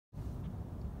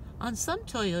On some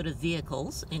Toyota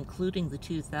vehicles, including the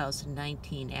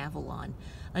 2019 Avalon,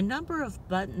 a number of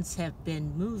buttons have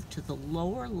been moved to the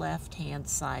lower left-hand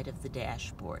side of the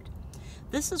dashboard.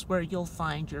 This is where you'll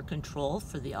find your control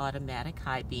for the automatic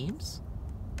high beams,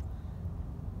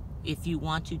 if you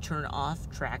want to turn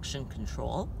off traction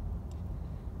control,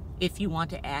 if you want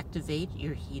to activate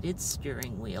your heated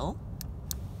steering wheel,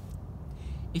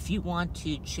 if you want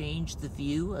to change the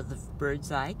view of the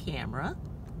bird's eye camera,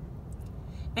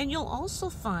 and you'll also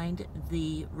find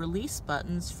the release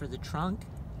buttons for the trunk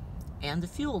and the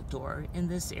fuel door in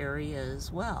this area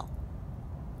as well.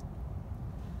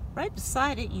 Right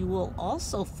beside it, you will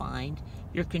also find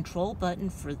your control button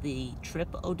for the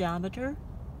trip odometer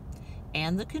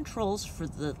and the controls for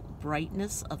the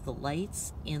brightness of the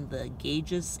lights in the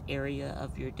gauges area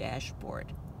of your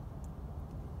dashboard.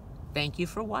 Thank you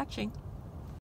for watching.